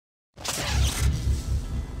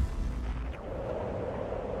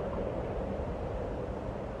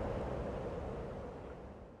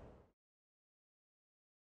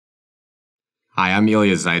Hi, I'm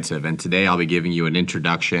Ilya Zaitsev, and today I'll be giving you an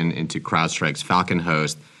introduction into CrowdStrike's Falcon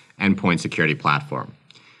host endpoint security platform.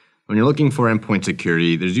 When you're looking for endpoint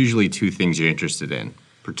security, there's usually two things you're interested in: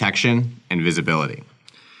 protection and visibility.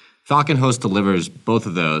 Falcon host delivers both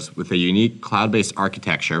of those with a unique cloud-based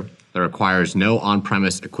architecture that requires no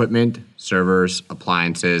on-premise equipment, servers,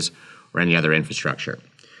 appliances, or any other infrastructure.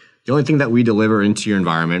 The only thing that we deliver into your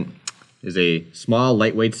environment is a small,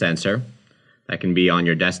 lightweight sensor that can be on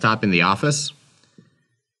your desktop in the office,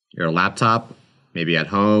 your laptop, maybe at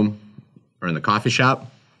home or in the coffee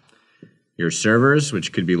shop, your servers,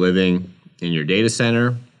 which could be living in your data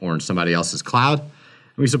center or in somebody else's cloud.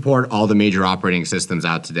 And we support all the major operating systems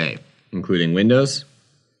out today, including Windows,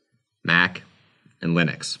 Mac, and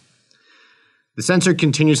Linux. The sensor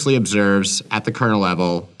continuously observes at the kernel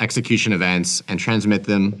level execution events and transmit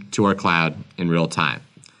them to our cloud in real time.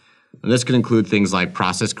 And this could include things like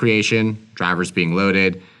process creation, drivers being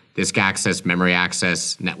loaded, disk access, memory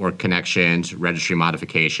access, network connections, registry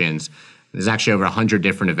modifications. There's actually over 100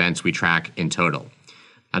 different events we track in total.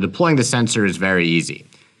 Now, deploying the sensor is very easy.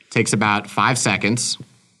 It takes about 5 seconds,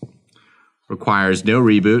 requires no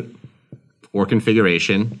reboot or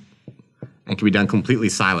configuration, and can be done completely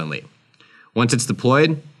silently. Once it's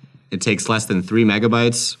deployed, it takes less than 3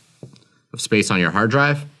 megabytes of space on your hard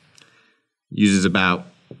drive, uses about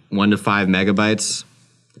 1 to 5 megabytes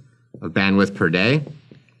of bandwidth per day,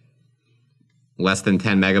 less than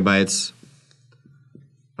 10 megabytes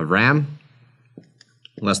of RAM,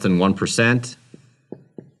 less than 1%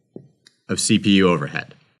 of CPU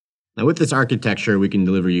overhead. Now, with this architecture, we can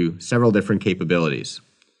deliver you several different capabilities,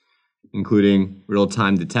 including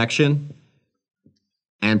real-time detection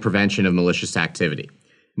and prevention of malicious activity.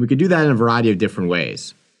 We could do that in a variety of different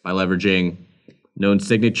ways by leveraging known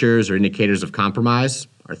signatures or indicators of compromise,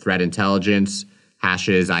 our threat intelligence,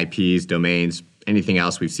 hashes, IPs, domains, anything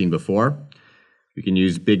else we've seen before. We can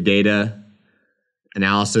use big data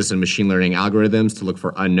analysis and machine learning algorithms to look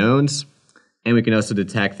for unknowns, and we can also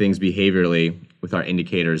detect things behaviorally with our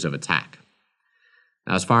indicators of attack.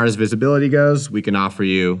 Now, as far as visibility goes, we can offer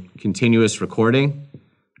you continuous recording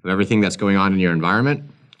of everything that's going on in your environment,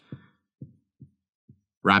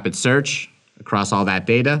 rapid search across all that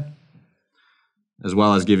data, as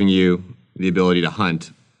well as giving you the ability to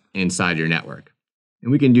hunt inside your network.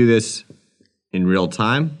 And we can do this in real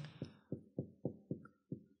time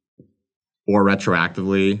or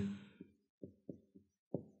retroactively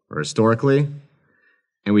or historically,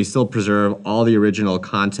 and we still preserve all the original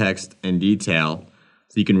context and detail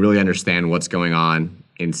so you can really understand what's going on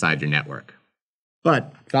inside your network.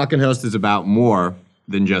 But Falcon Host is about more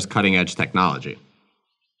than just cutting-edge technology.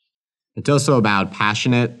 It's also about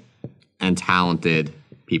passionate and talented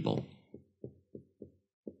people.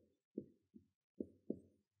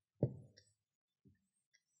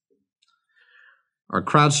 Our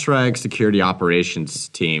CrowdStrike Security Operations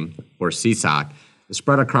Team, or CSOC, is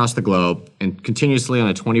spread across the globe and continuously on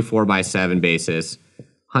a 24/7 basis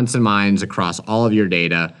hunts and mines across all of your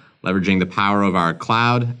data, leveraging the power of our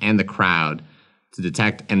cloud and the crowd to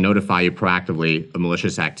detect and notify you proactively of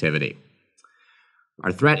malicious activity.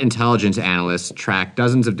 Our threat intelligence analysts track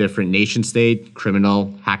dozens of different nation-state,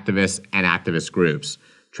 criminal, hacktivist, and activist groups,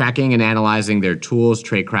 tracking and analyzing their tools,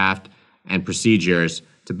 tradecraft, and procedures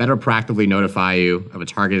to better proactively notify you of a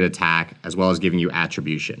targeted attack, as well as giving you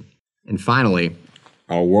attribution. And finally,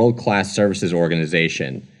 our world-class services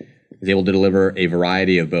organization is able to deliver a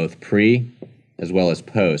variety of both pre as well as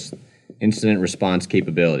post incident response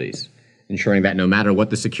capabilities, ensuring that no matter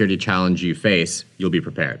what the security challenge you face, you'll be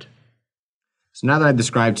prepared. So now that I've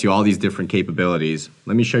described to you all these different capabilities,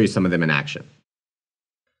 let me show you some of them in action.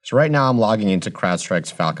 So right now I'm logging into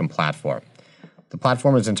CrowdStrike's Falcon platform. The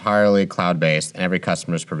platform is entirely cloud-based, and every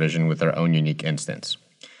customer is provisioned with their own unique instance.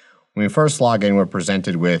 When we first log in, we're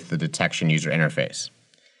presented with the detection user interface.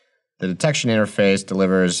 The detection interface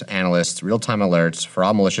delivers analysts real-time alerts for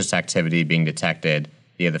all malicious activity being detected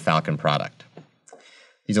via the Falcon product.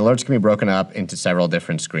 These alerts can be broken up into several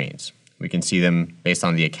different screens. We can see them based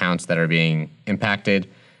on the accounts that are being impacted,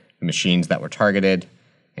 the machines that were targeted,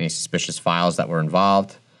 any suspicious files that were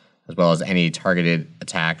involved, as well as any targeted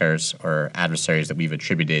attackers or adversaries that we've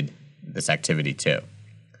attributed this activity to.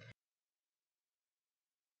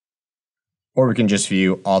 Or we can just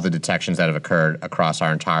view all the detections that have occurred across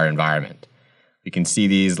our entire environment. We can see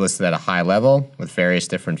these listed at a high level with various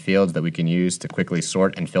different fields that we can use to quickly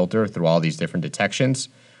sort and filter through all these different detections,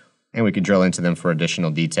 and we can drill into them for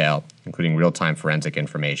additional detail, including real-time forensic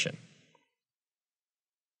information.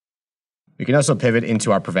 We can also pivot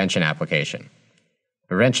into our prevention application.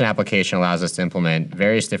 The prevention application allows us to implement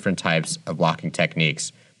various different types of blocking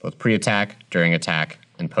techniques, both pre-attack, during attack,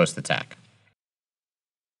 and post-attack.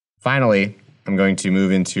 Finally, I'm going to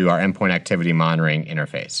move into our Endpoint Activity Monitoring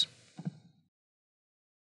interface.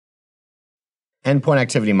 Endpoint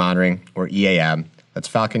Activity Monitoring, or EAM, lets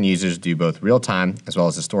Falcon users do both real-time as well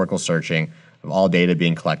as historical searching of all data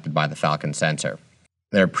being collected by the Falcon sensor.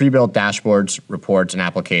 There are pre-built dashboards, reports, and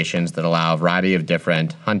applications that allow a variety of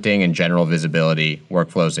different hunting and general visibility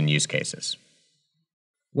workflows and use cases.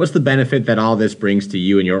 What's the benefit that all this brings to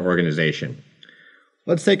you and your organization?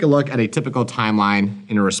 Let's take a look at a typical timeline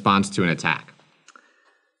in a response to an attack.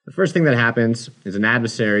 The first thing that happens is an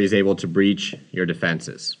adversary is able to breach your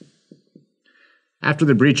defenses. After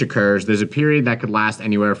the breach occurs, there's a period that could last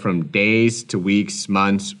anywhere from days to weeks,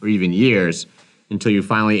 months, or even years until you're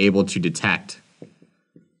finally able to detect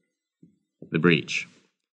the breach.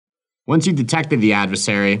 Once you've detected the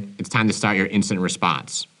adversary, it's time to start your incident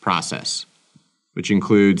response process, which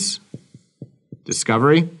includes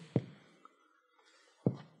discovery,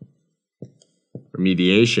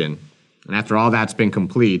 remediation, and after all that's been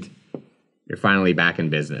complete, you're finally back in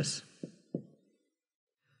business.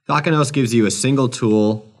 Falcon gives you a single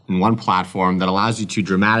tool in one platform that allows you to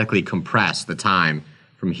dramatically compress the time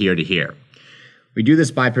from here to here. We do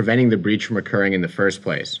this by preventing the breach from occurring in the first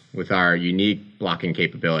place with our unique blocking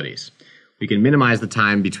capabilities. We can minimize the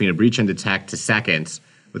time between a breach and detect to seconds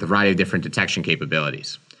with a variety of different detection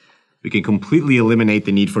capabilities. We can completely eliminate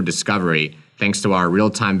the need for discovery thanks to our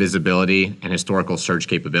real-time visibility and historical search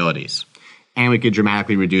capabilities. And we could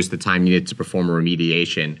dramatically reduce the time needed to perform a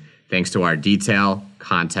remediation thanks to our detail,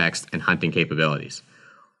 context, and hunting capabilities.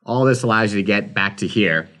 All this allows you to get back to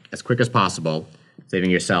here as quick as possible, saving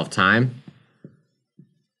yourself time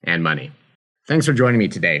and money. Thanks for joining me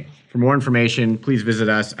today. For more information, please visit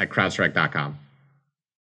us at CrowdStrike.com.